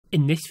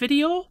In this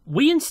video,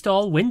 we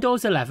install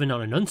Windows 11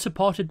 on an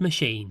unsupported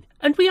machine,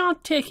 and we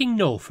aren't taking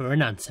no for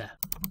an answer.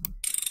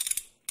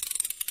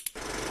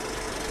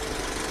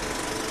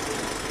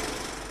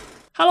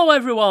 Hello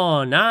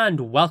everyone,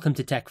 and welcome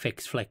to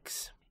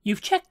TechFixFlix.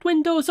 You've checked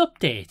Windows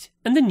Update,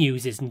 and the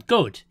news isn't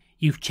good.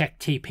 You've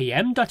checked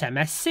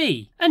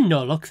tpm.msc, and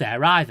no luck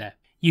there either.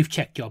 You've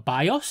checked your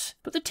BIOS,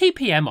 but the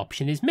TPM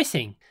option is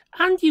missing.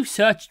 And you've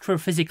searched for a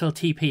physical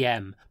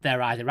TPM.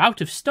 They're either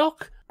out of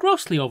stock,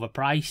 grossly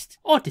overpriced,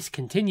 or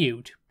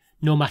discontinued.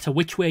 No matter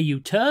which way you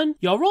turn,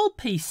 your old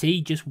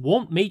PC just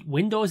won't meet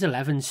Windows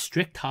 11's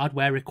strict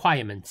hardware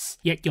requirements,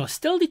 yet you're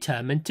still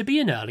determined to be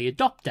an early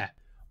adopter.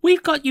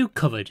 We've got you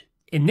covered.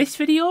 In this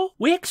video,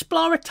 we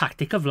explore a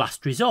tactic of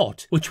last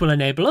resort, which will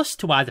enable us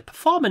to either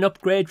perform an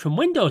upgrade from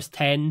Windows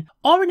 10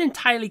 or an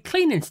entirely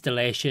clean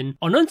installation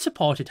on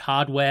unsupported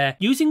hardware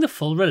using the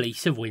full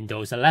release of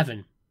Windows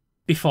 11.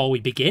 Before we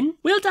begin,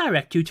 we'll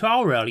direct you to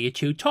our earlier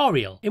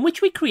tutorial, in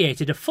which we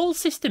created a full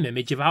system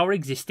image of our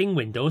existing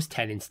Windows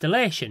 10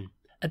 installation.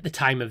 At the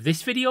time of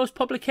this video's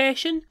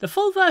publication, the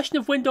full version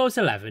of Windows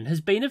 11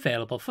 has been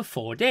available for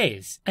 4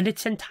 days, and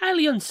it's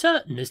entirely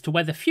uncertain as to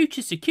whether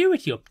future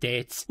security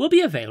updates will be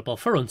available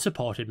for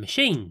unsupported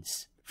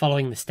machines.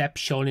 Following the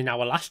steps shown in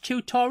our last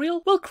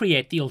tutorial, we'll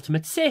create the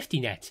ultimate safety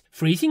net,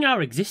 freezing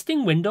our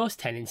existing Windows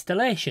 10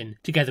 installation,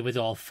 together with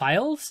all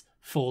files,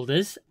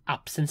 folders,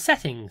 apps and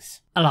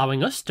settings,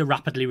 allowing us to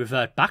rapidly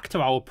revert back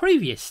to our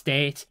previous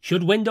state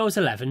should Windows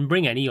 11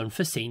 bring any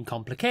unforeseen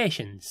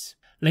complications.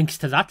 Links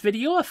to that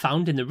video are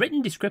found in the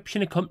written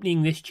description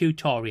accompanying this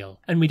tutorial,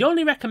 and we'd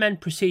only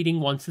recommend proceeding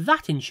once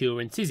that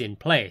insurance is in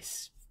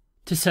place.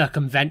 To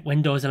circumvent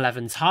Windows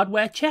 11's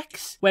hardware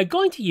checks, we're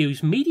going to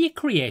use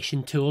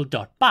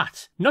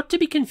MediaCreationTool.bat, not to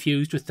be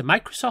confused with the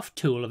Microsoft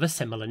tool of a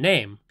similar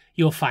name.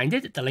 You'll find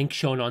it at the link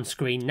shown on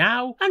screen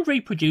now and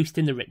reproduced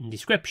in the written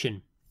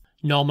description.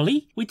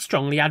 Normally, we'd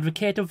strongly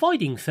advocate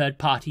avoiding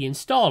third-party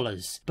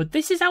installers, but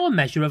this is our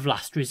measure of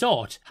last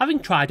resort, having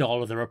tried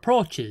all other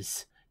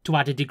approaches. To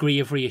add a degree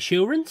of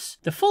reassurance,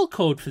 the full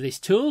code for this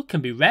tool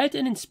can be read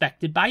and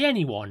inspected by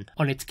anyone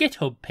on its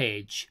GitHub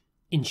page.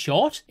 In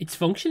short, its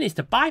function is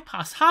to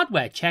bypass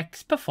hardware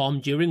checks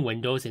performed during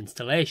Windows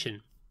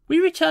installation. We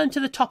return to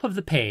the top of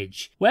the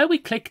page, where we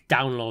click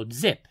Download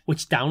Zip,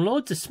 which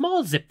downloads a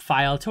small zip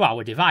file to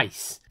our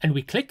device, and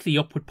we click the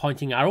upward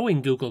pointing arrow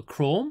in Google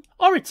Chrome,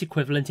 or its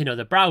equivalent in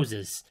other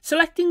browsers,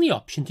 selecting the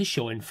option to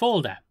show in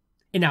folder.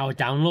 In our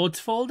Downloads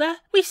folder,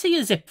 we see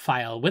a zip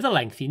file with a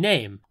lengthy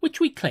name,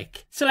 which we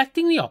click,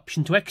 selecting the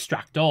option to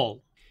extract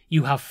all.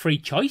 You have free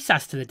choice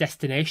as to the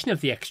destination of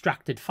the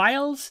extracted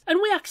files, and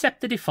we accept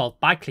the default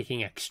by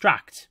clicking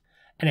Extract.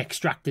 An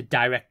extracted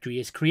directory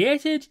is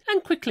created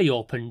and quickly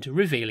opened,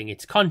 revealing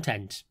its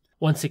content.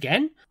 Once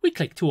again, we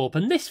click to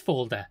open this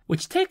folder,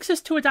 which takes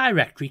us to a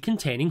directory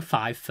containing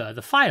 5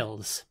 further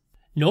files.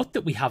 Note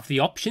that we have the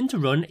option to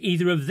run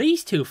either of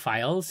these 2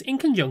 files in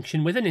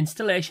conjunction with an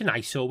installation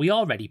ISO we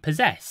already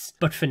possess,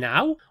 but for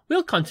now,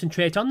 we'll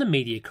concentrate on the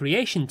Media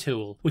Creation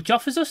tool, which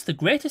offers us the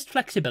greatest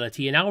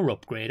flexibility in our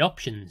upgrade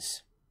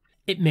options.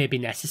 It may be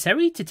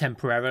necessary to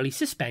temporarily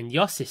suspend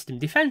your system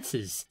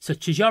defences,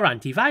 such as your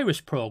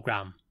antivirus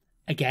program.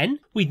 Again,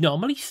 we'd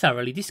normally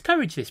thoroughly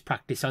discourage this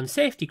practice on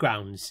safety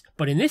grounds,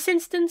 but in this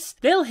instance,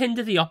 they'll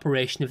hinder the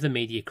operation of the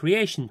Media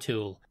Creation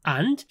tool,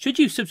 and should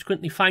you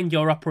subsequently find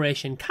your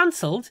operation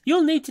cancelled,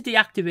 you'll need to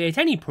deactivate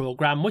any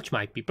program which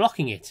might be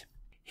blocking it.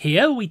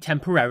 Here, we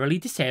temporarily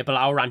disable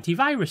our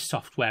antivirus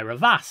software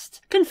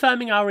Avast,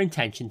 confirming our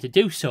intention to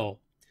do so.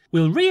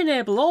 We'll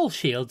re-enable all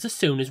shields as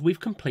soon as we've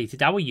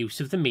completed our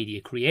use of the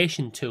Media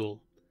Creation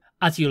tool.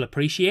 As you'll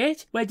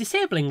appreciate, we're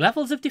disabling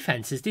levels of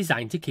defences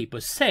designed to keep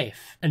us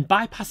safe, and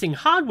bypassing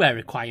hardware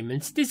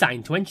requirements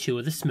designed to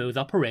ensure the smooth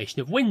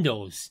operation of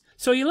Windows,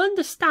 so you'll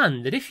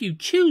understand that if you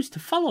choose to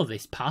follow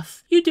this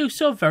path, you do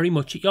so very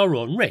much at your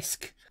own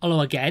risk,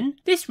 although again,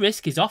 this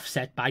risk is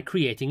offset by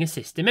creating a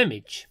system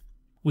image.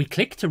 We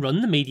click to run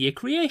the Media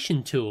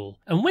Creation tool,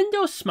 and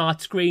Windows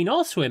Smartscreen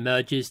also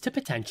emerges to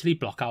potentially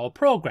block our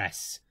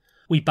progress.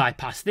 We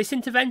bypass this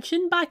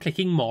intervention by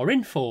clicking More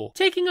Info,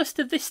 taking us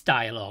to this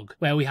dialog,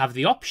 where we have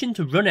the option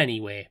to run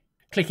anyway.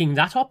 Clicking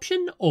that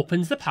option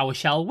opens the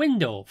Powershell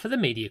window for the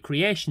Media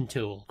Creation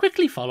tool,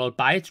 quickly followed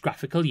by its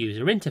graphical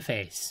user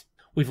interface.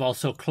 We've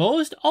also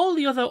closed all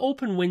the other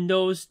open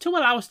windows to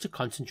allow us to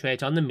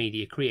concentrate on the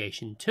Media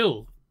Creation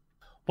tool.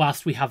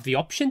 Whilst we have the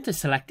option to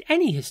select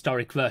any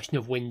historic version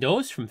of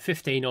Windows from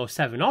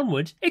 1507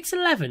 onward, it's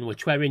 11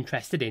 which we're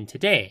interested in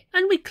today,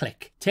 and we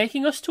click,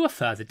 taking us to a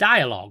further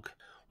dialog.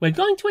 We're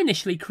going to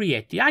initially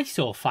create the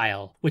ISO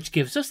file, which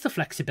gives us the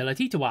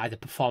flexibility to either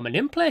perform an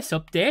in-place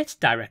update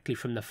directly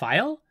from the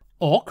file,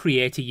 or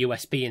create a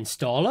U.S.B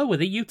installer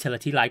with a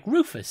utility like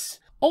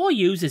Rufus, or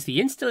use as the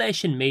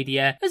installation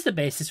media as the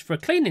basis for a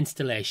clean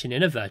installation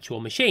in a virtual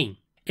machine.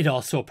 It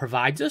also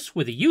provides us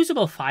with a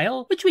usable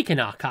file which we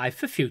can archive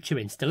for future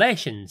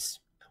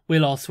installations.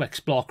 We'll also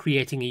explore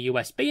creating a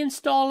U.S.B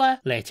installer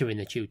later in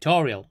the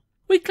tutorial.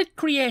 We click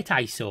Create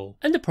ISO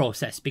and the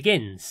process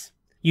begins.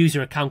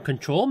 User account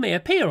control may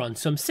appear on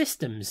some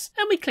systems,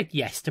 and we click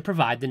yes to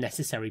provide the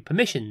necessary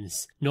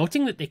permissions,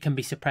 noting that they can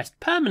be suppressed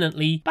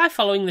permanently by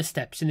following the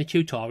steps in the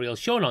tutorial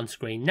shown on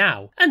screen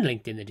now and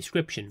linked in the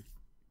description.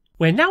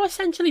 We're now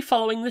essentially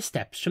following the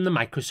steps from the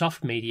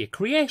Microsoft Media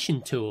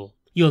Creation tool.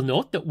 You'll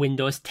note that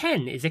Windows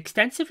 10 is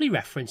extensively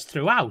referenced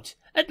throughout,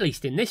 at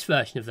least in this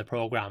version of the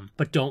program,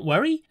 but don't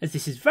worry, as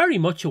this is very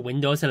much a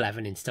Windows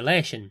 11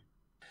 installation.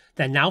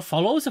 There now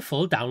follows a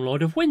full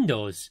download of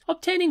Windows,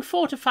 obtaining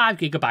 4 to 5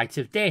 GB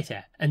of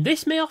data, and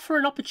this may offer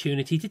an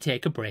opportunity to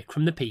take a break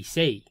from the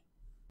PC.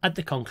 At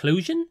the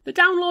conclusion, the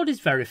download is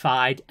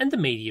verified and the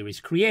media is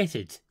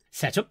created.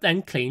 Setup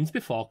then cleans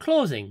before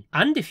closing,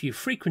 and if you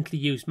frequently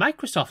use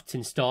Microsoft's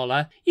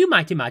installer, you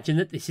might imagine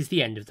that this is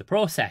the end of the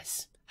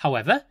process.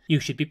 However, you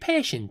should be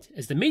patient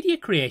as the Media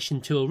Creation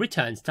tool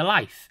returns to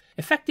life,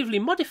 effectively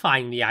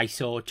modifying the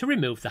ISO to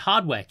remove the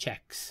hardware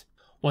checks.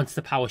 Once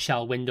the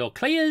Powershell window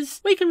clears,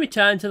 we can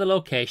return to the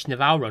location of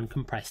our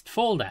uncompressed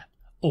folder,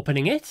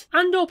 opening it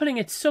and opening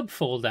its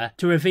subfolder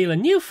to reveal a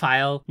new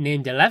file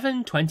named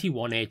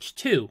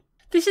 1121h2.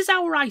 This is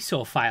our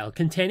ISO file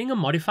containing a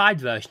modified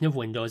version of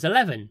Windows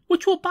 11,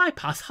 which will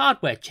bypass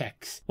hardware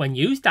checks when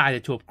used either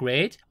to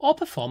upgrade or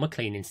perform a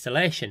clean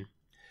installation.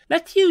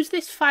 Let's use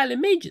this file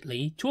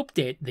immediately to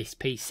update this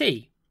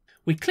PC.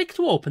 We click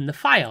to open the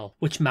file,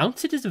 which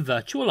mounts it as a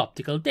virtual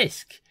optical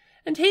disk,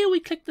 and here we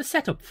click the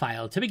setup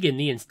file to begin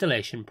the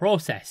installation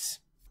process.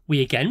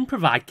 We again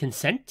provide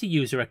consent to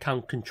user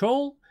account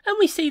control, and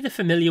we see the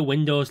familiar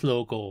Windows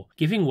logo,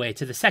 giving way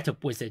to the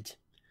setup wizard.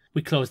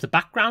 We close the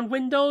background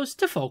windows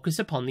to focus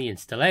upon the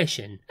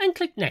installation, and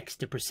click next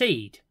to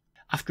proceed.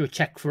 After a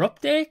check for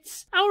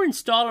updates, our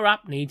installer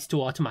app needs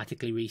to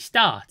automatically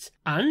restart,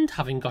 and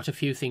having got a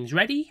few things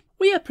ready,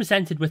 we are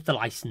presented with the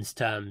license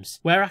terms,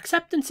 where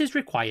acceptance is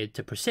required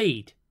to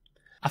proceed.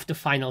 After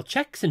final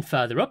checks and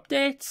further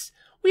updates,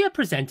 we are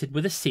presented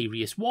with a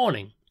serious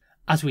warning.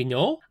 As we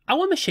know,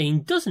 our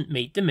machine doesn't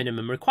meet the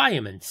minimum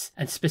requirements,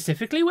 and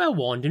specifically we're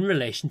warned in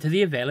relation to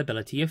the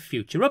availability of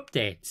future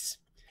updates.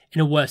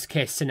 In a worst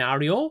case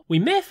scenario, we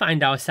may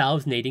find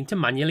ourselves needing to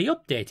manually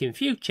update in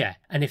future,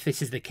 and if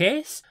this is the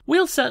case,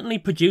 we'll certainly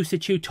produce a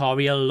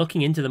tutorial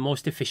looking into the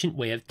most efficient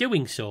way of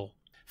doing so.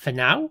 For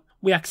now,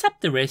 we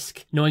accept the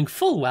risk, knowing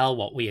full well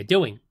what we are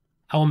doing.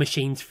 Our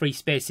machine's free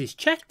space is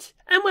checked,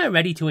 and we're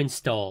ready to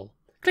install.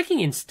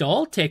 Clicking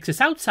install takes us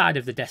outside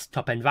of the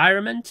desktop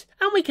environment,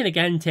 and we can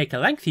again take a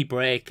lengthy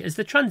break as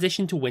the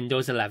transition to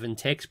Windows 11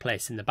 takes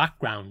place in the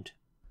background.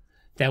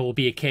 There will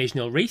be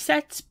occasional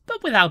resets,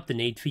 but without the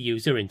need for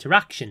user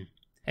interaction.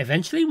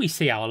 Eventually we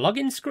see our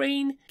login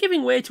screen,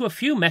 giving way to a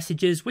few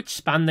messages which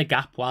span the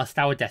gap whilst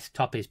our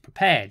desktop is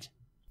prepared.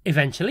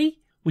 Eventually,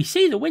 we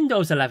see the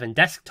Windows 11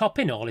 desktop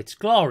in all its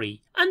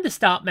glory, and the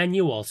start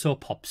menu also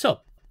pops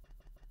up.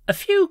 A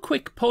few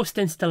quick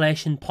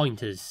post-installation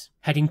pointers.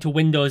 Heading to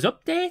Windows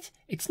Update,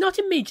 it's not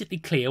immediately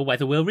clear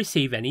whether we'll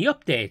receive any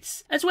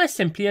updates, as we're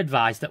simply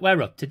advised that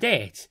we're up to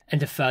date,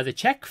 and a further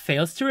check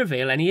fails to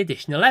reveal any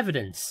additional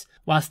evidence,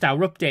 whilst our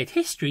update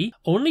history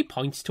only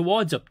points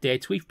towards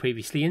updates we've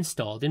previously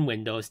installed in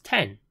Windows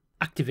 10.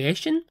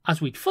 Activation,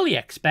 as we'd fully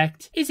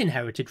expect, is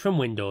inherited from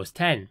Windows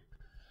 10.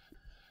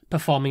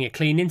 Performing a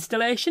clean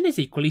installation is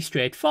equally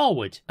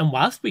straightforward, and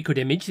whilst we could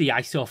image the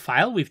ISO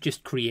file we've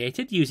just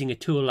created using a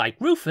tool like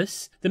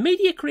Rufus, the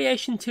Media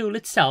Creation tool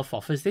itself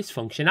offers this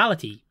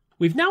functionality.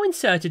 We've now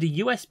inserted a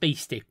USB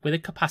stick with a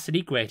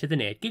capacity greater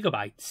than 8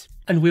 GB,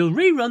 and we'll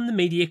rerun the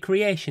Media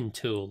Creation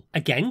tool,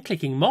 again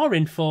clicking more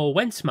info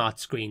when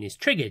Smartscreen is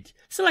triggered,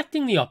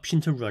 selecting the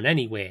option to run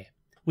anyway.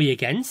 We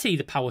again see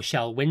the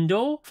Powershell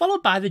window,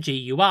 followed by the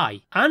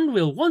GUI, and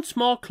we'll once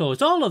more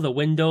close all other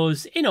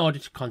windows in order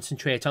to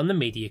concentrate on the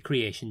Media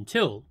Creation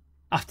tool.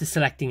 After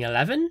selecting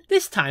 11,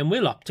 this time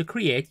we'll opt to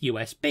create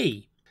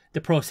U.S.B.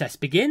 The process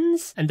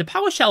begins, and the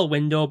Powershell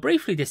window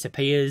briefly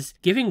disappears,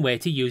 giving way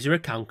to user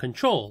account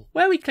control,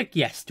 where we click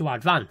yes to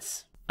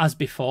advance. As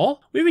before,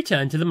 we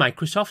return to the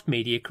Microsoft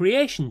Media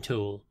Creation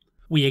tool.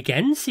 We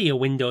again see a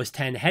Windows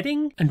 10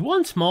 heading, and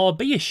once more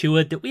be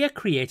assured that we are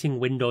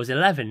creating Windows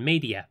 11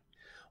 media.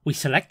 We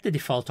select the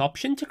default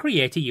option to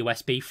create a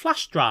USB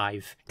flash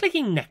drive,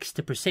 clicking next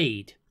to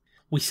proceed.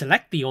 We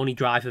select the only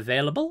drive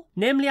available,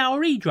 namely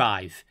our E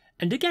drive,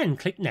 and again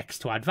click next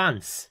to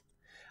advance.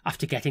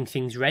 After getting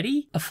things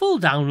ready, a full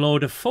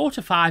download of 4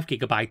 to 5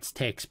 GB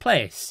takes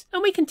place,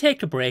 and we can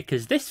take a break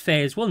as this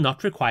phase will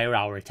not require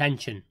our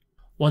attention.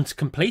 Once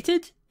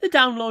completed, the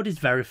download is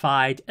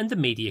verified and the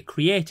media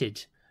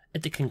created.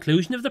 At the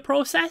conclusion of the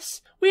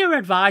process, we are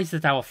advised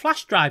that our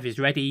flash drive is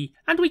ready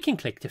and we can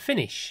click to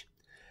finish.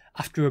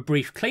 After a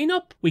brief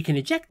cleanup, we can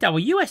eject our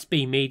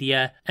USB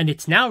media, and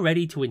it's now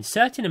ready to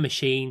insert in a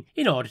machine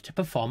in order to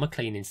perform a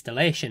clean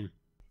installation.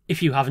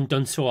 If you haven't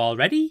done so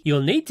already,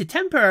 you'll need to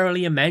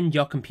temporarily amend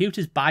your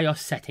computer's B.I.O.S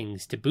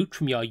settings to boot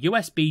from your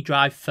USB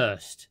drive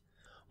first.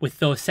 With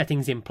those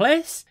settings in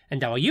place,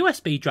 and our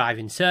USB drive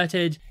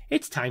inserted,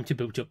 it's time to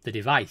boot up the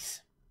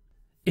device.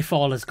 If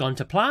all has gone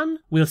to plan,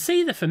 we'll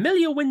see the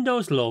familiar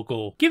Windows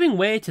logo, giving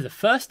way to the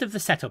first of the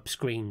setup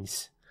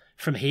screens.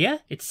 From here,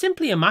 it's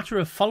simply a matter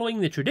of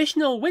following the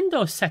traditional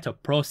Windows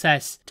setup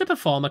process to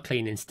perform a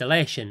clean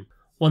installation.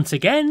 Once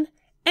again,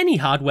 any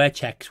hardware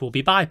checks will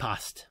be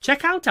bypassed.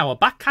 Check out our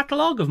back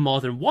catalogue of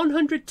more than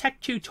 100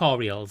 tech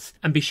tutorials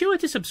and be sure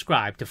to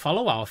subscribe to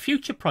follow our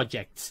future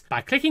projects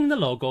by clicking the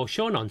logo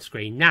shown on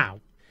screen now.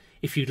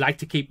 If you'd like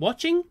to keep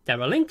watching,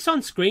 there are links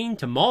on screen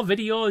to more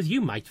videos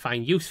you might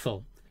find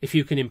useful. If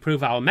you can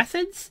improve our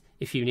methods,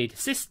 if you need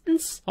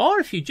assistance,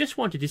 or if you just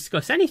want to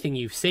discuss anything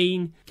you've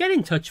seen, get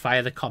in touch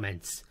via the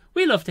comments.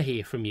 We love to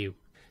hear from you.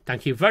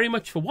 Thank you very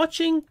much for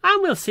watching,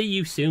 and we'll see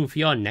you soon for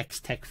your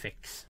next tech fix.